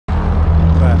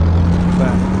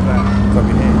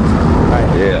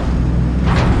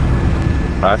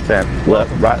left hand,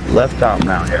 left, right, left top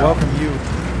now. Yeah. Welcome you.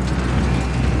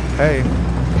 Hey.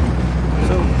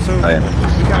 So I am. we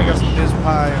kind of got some Diz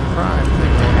Pie and Prime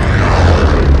thing going on.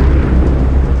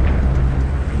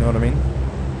 You know what I mean?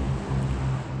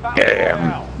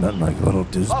 Yeah. Nothing like a little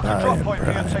Diz Pie and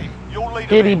Prime.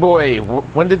 Kitty boy,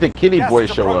 when did the kitty boy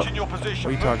show up? What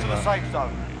are you talking about?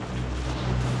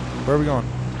 Where are we going?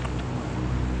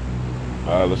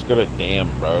 Let's go to dam,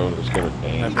 bro. Let's go to That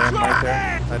dam. dam right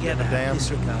there? That dim dam?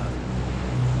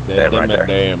 That right there.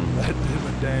 dam. That dim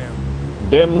dam.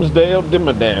 Dimsdale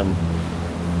Dimmadam.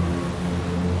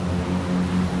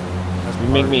 You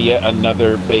make me yet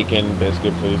another bacon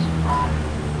biscuit, please.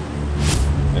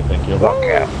 And thank you. Fuck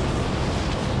yeah.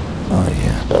 Oh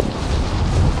yeah.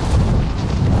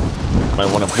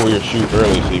 Might want to pull your chute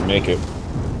early so you make it.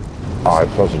 Oh, I'm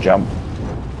supposed to jump.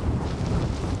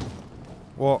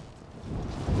 Well,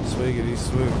 swiggity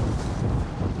swoop.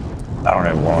 I don't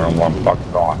even want one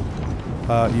fucking going.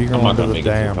 You're I'm going not to gonna the make it to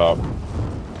the dam. top.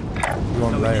 You're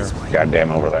going there.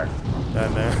 Goddamn over there. That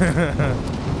man.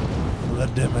 The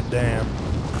dim dam.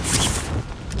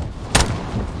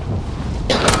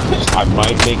 I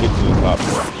might make it to the top.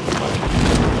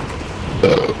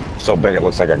 So big it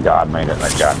looks like a god made it.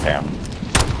 That goddamn.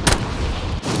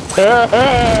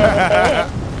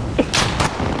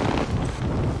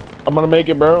 I'm gonna make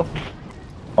it, bro.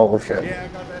 Oh shit. Yeah, I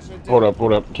got that shit too.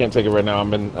 Hold up. Can't take it right now.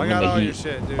 I'm in I got the all heat. your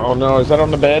shit, dude. Oh no, is that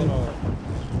on the bed?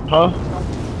 Huh?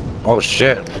 Oh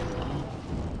shit.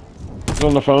 It's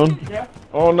on the phone? Yeah.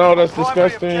 Oh no, that's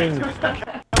disgusting.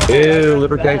 Ew,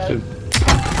 lubrication.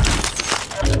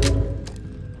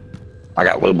 I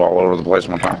got lube all over the place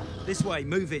one time. This way,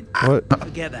 move in. What?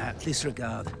 Forget that.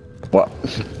 Disregard. What?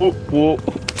 Whoa.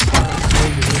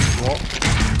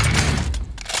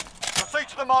 Proceed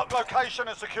to the marked location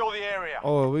and secure the area.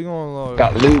 Oh, we going to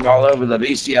Got lube all over the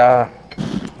VCI.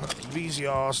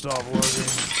 VCR stopped working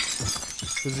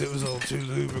because it was all too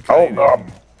lubricated. Oh god.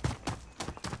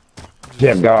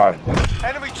 Dear God.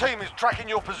 Enemy team is tracking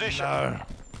your position.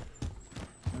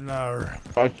 No.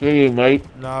 I see you, mate.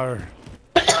 No.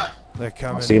 They're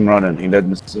coming. I see him running. He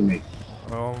doesn't see me.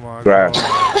 Oh my Grass.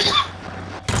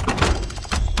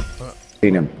 god.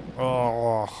 Seen him.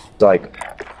 Oh. It's like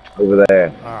over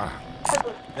there.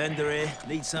 Vendor here.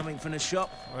 Need something from the shop?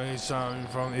 I need something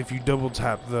from. If you double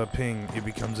tap the ping, it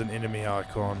becomes an enemy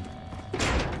icon.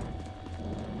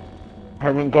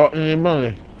 Haven't got any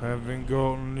money. Haven't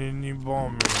gotten any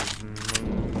bombers.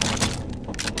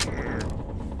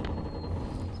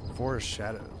 Forest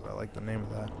Shadows. I like the name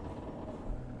of that.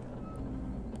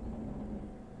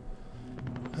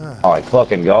 Oh, he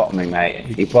fucking got me, mate.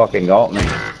 He fucking got me.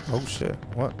 Oh shit.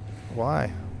 What?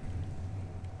 Why?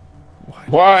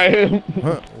 Why?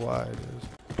 Why it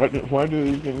is? Why do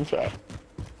these things happen?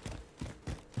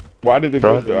 Why did it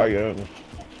go through? I guess.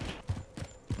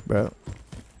 Bro.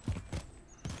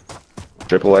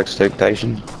 Triple X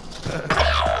Temptation.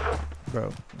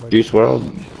 Bro. Like, Juice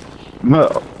World. No.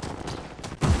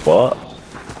 What?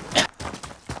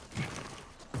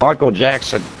 Michael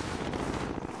Jackson.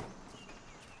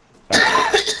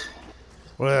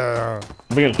 well,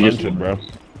 I'm being hunted, bro.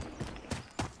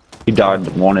 He died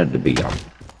but wanted to be young.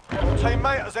 Your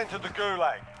teammate has entered the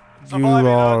gulag. Surviving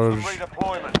earns some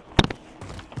redeployment.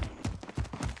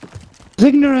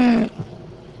 Ignorant.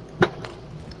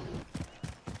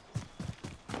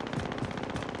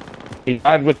 He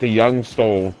died with the young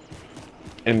soul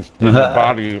in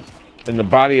the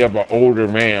body of an older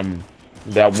man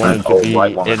that wanted to be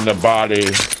in the body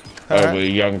of a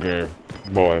younger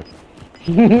boy.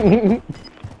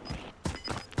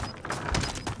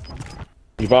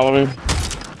 You follow me?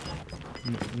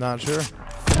 not sure.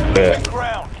 Yeah.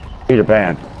 Ground. Peter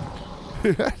Pan.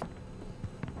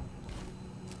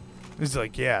 He's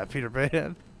like, yeah, Peter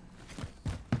Pan.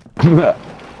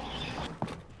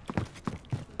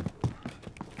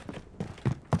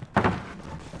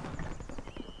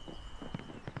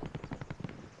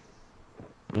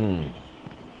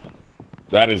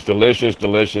 That is delicious,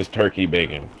 delicious turkey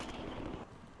bacon.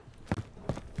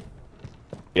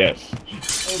 Yes.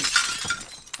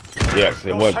 Yes, it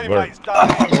Your was. teammate's done.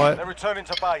 What? They're returning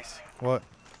to base. What?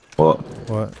 What?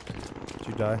 What? Did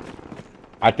you die?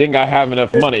 I think I have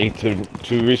enough money to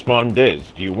respawn Diz.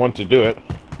 Do you want to do it?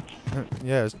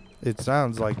 Yes, it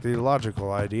sounds like the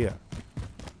logical idea.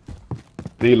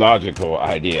 The logical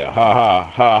idea. Ha ha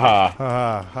ha ha. Ha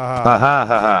ha ha Ha ha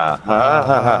ha ha ha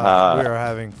ha ha. We are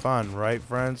having fun, right,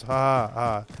 friends? Ha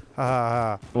ha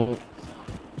ha ha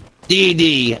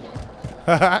DD.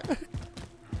 ha ha.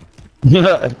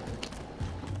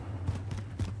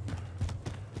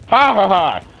 Ha ha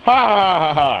ha. Ha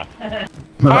ha ha ha.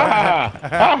 Ha ha ha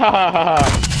ha ha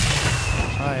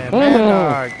ha. I am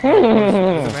Mandark.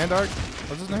 Is it Mandark?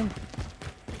 What's his name?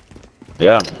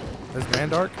 Yeah. Is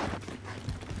Mandark?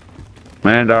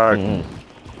 Mandark.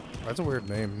 That's a weird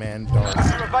name,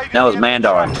 Mandark. That was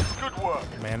Mandark. Good work.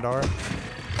 Mandar?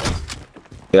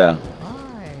 Yeah.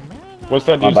 What's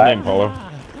that dude's name, Polo?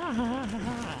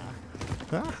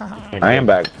 I am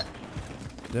back.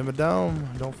 Dome,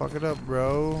 don't fuck it up,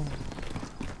 bro.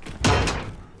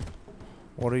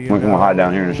 What are you We're gonna hide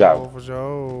down here in the shop. For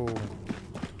sure.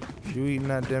 You eating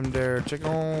that damn there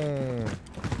chicken?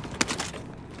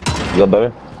 Good,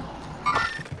 baby.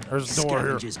 There's a door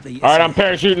here. All right, I'm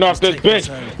parachuting off this bitch.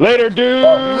 Later, dude.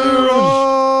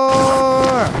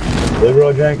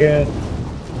 Leroy Jenkins.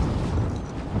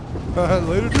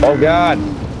 Later, dude. Oh God.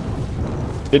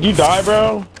 Did you die,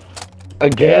 bro?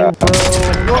 Again, bro.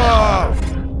 Whoa!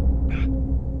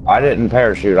 I didn't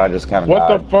parachute. I just kind of What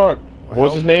died. the fuck?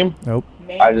 What's his name? Nope.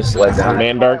 I just slid down.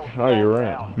 Mandark. Oh, you're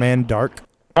right. Mandark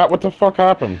What the fuck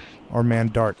happened? or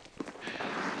Mandark?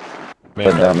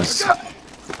 Slid down the side.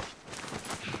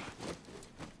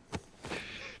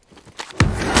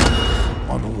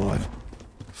 I'm alive.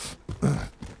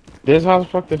 This how the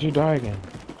fuck did you die again?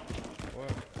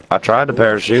 I tried to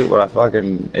parachute, but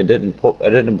it didn't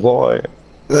deploy.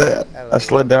 I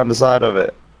slid down the side of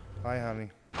it. Hi, honey.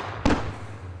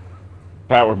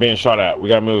 Pat, we're being shot at. We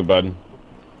gotta move, bud.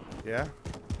 Yeah?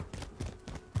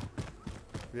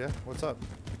 Yeah? What's up?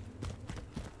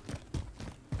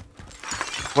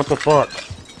 What the fuck?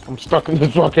 I'm stuck in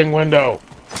this fucking window.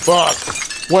 Fuck.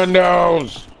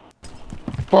 Windows.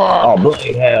 Fuck. Oh,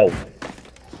 bloody hell.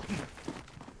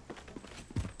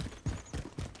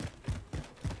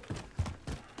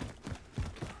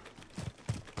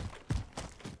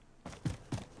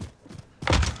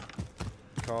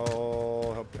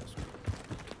 Call help desk.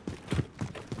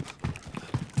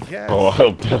 Yes. Oh,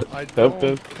 help desk. I Help don't,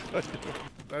 desk.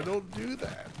 I don't do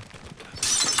that.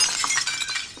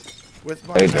 With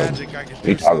my Hey, Joe. magic, I can What do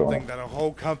you talking something about? that a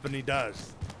whole company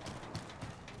does.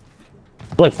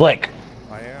 Flick.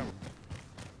 I am.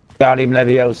 Got him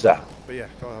Leviosa. But yeah,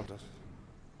 call help desk.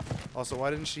 Also,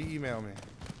 why didn't she email me?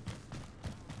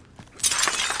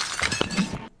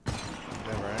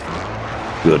 Never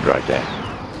end. Good right there.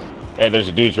 Hey, there's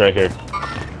a dude right here.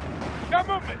 Go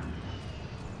movement.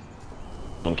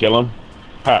 Don't kill him.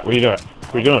 Pat, what are you doing?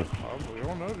 What are you doing? We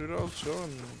don't know, dude. I was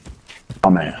chilling. Oh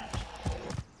man.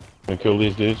 Gonna kill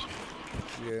these dudes?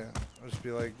 Yeah. I'll just be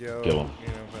like, yo, Kill 'em. you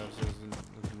know,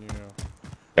 if you know.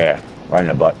 Yeah, right in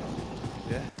the butt.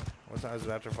 Yeah. What time is it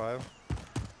after 5?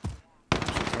 She's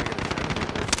trying to get a friendly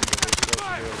person, but they still should be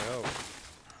able to help.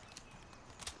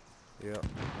 Yep.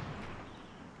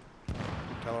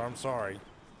 Tell her I'm sorry.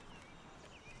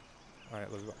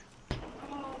 Alright, let's go.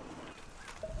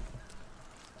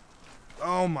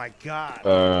 Oh my god.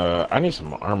 I need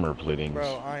some armor plating.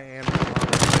 Bro, I am.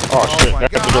 Oh shit, my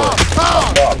that's the god. door.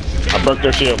 Oh! I broke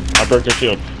their shield. I broke their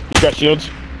shield. You got shields?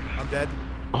 I'm dead.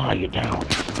 Oh, you're down.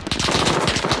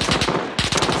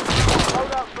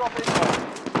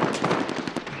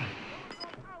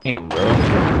 Damn, bro.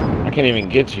 I can't even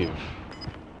get you.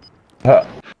 Huh.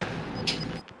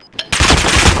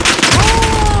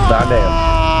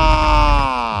 Goddamn.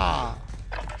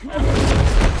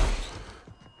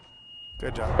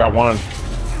 Good job. Got one.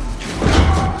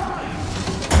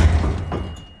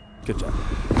 Good job.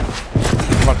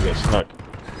 Fuck this, snuck.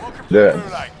 Welcome to Yeah. the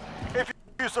Gulag. If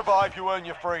you survive, you earn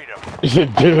your freedom. You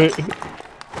should do it.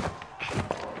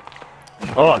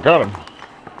 Oh, I got him.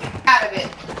 Out of it.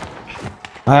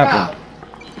 What happened?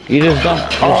 You just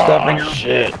dumped your stuffing Oh, out?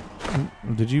 shit.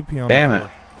 Did you pee on Damn the it.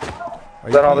 floor? Are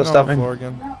Is that you all the peeing on stuffing? floor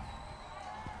again?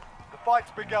 The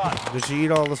fight's begun. Did she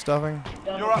eat all the stuffing?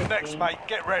 You're up next, mate.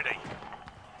 Get ready.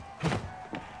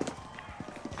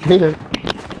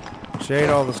 She ate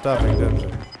all the stuffing, didn't she?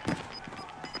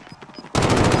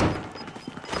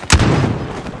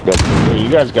 Hey, you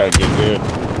guys gotta get good.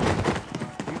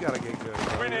 You gotta get good.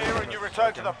 Bro. Win here and you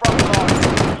return to the front line.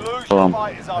 If you lose, Hold your on.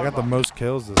 fight is I got the over. most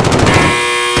kills this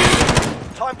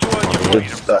Time to earn your Good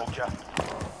freedom, stuff. soldier.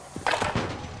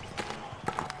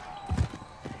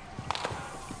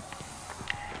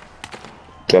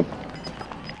 Good.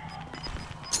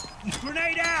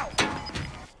 Grenade out!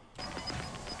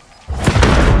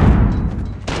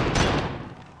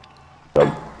 Good.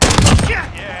 Yeah,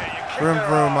 you kicked Vroom, their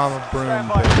vroom, ass. I'm a broom, Stand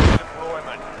by bitch. for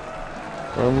deployment.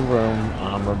 Vroom, vroom.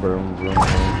 I'm a vroom, vroom, vroom.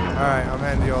 Alright, I'm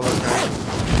handing you all those guys.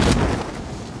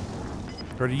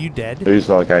 Are you dead? Who's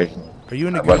okay? Are you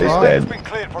in the Everybody's gulag? dead. It's been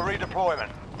cleared for redeployment.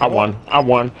 I won. I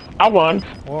won. I won.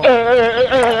 Whoa.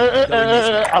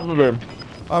 I'm a vroom.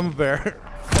 I'm a bear.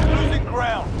 Losing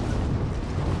ground.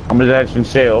 I'm gonna action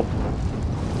sale.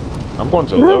 I'm going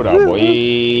to loadout, boy.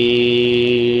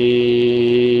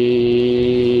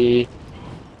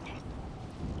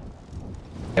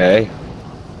 Hey.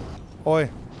 Oi.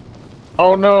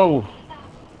 Oh no!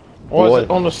 Was What? it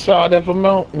on the side of a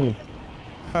mountain?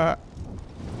 Oh,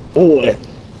 Boy.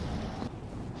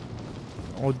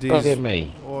 these. Look at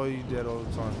me. Oh, you dead all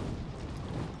the time.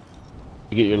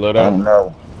 You get your I loadout? don't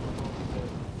know.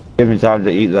 Give me time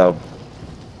to eat though.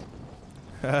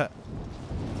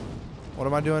 What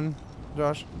am I doing,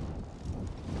 Josh?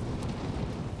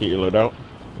 Get your loadout?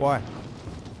 Why?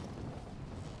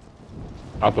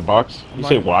 Out the box? You I'm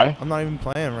say not- why? I'm not even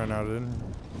playing right now, dude.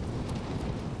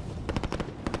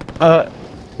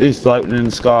 He's floating in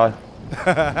the sky.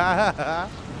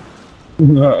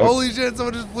 Holy shit,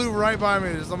 someone just flew right by me.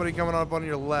 There's somebody coming up on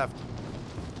your left.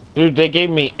 Dude, they gave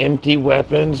me empty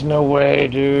weapons? No way, Yeah,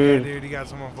 dude. dude, you got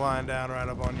someone flying down right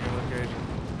up on your location.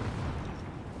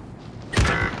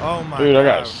 Oh my Dude, I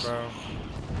god, got bro.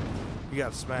 You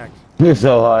got smacked. You're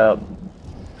so high up.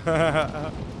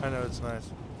 I know, it's nice.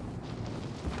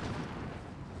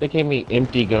 They gave me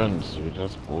empty guns, dude.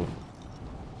 That's cool.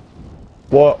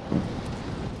 What?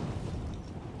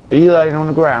 Are you laying on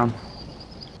the ground?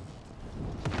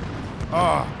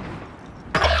 Oh,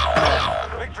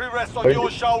 Victory rests on Why your you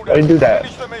shoulders. do that?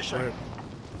 Finish the mission.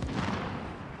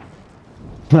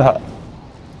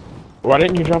 Why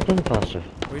didn't you jump in faster?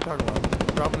 what are you talking about?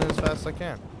 I'm dropping it as fast as I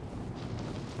can.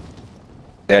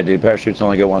 Yeah, dude, parachutes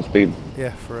only go one speed.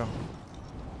 Yeah, for real.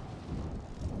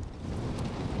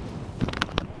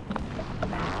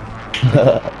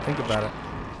 Think about it.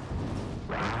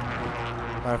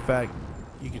 Matter of fact,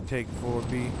 you can take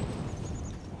 4B.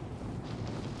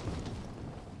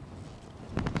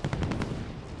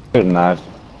 Good knife.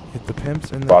 Hit the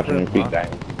pimps in the Watching your crib, feet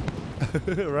down.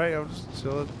 huh? Right, I'm just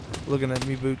chilling, looking at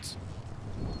me boots.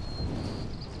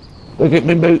 Look at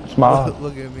me boots, ma.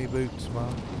 Look at me boots,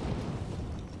 mom.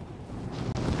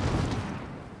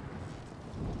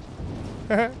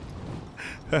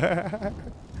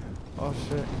 Oh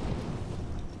shit.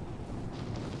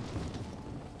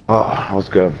 Oh, that was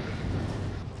good.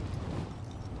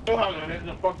 Oh, I'm hitting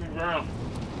the fucking ground.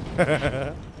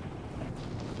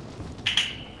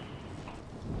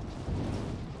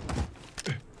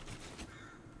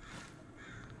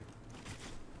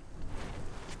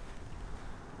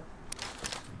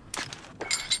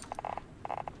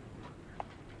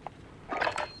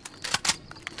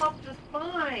 Help the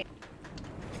spine.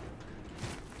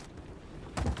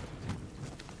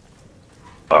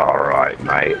 All right,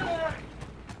 mate.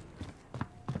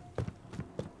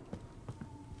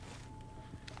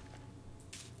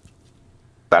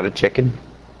 That a chicken?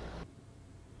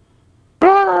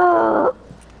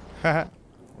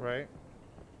 Right.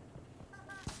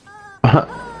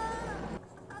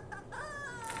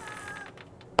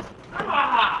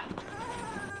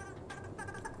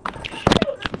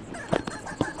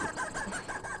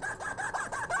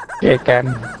 Chicken.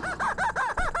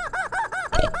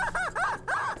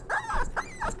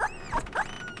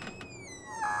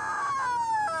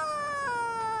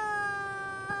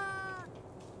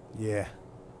 Yeah.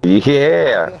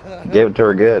 Yeah. Give it to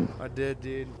her good. I did,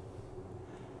 dude.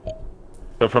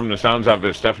 So from the sounds of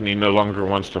it, Stephanie no longer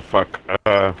wants to fuck,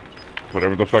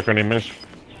 whatever the fuck her name is.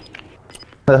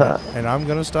 And I'm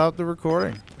gonna stop the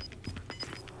recording.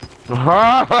 Heading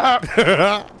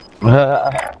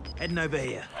over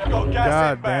here. Got gas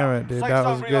God inbound. damn it, dude. Safe That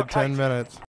zone was a good 10 relocated. minutes.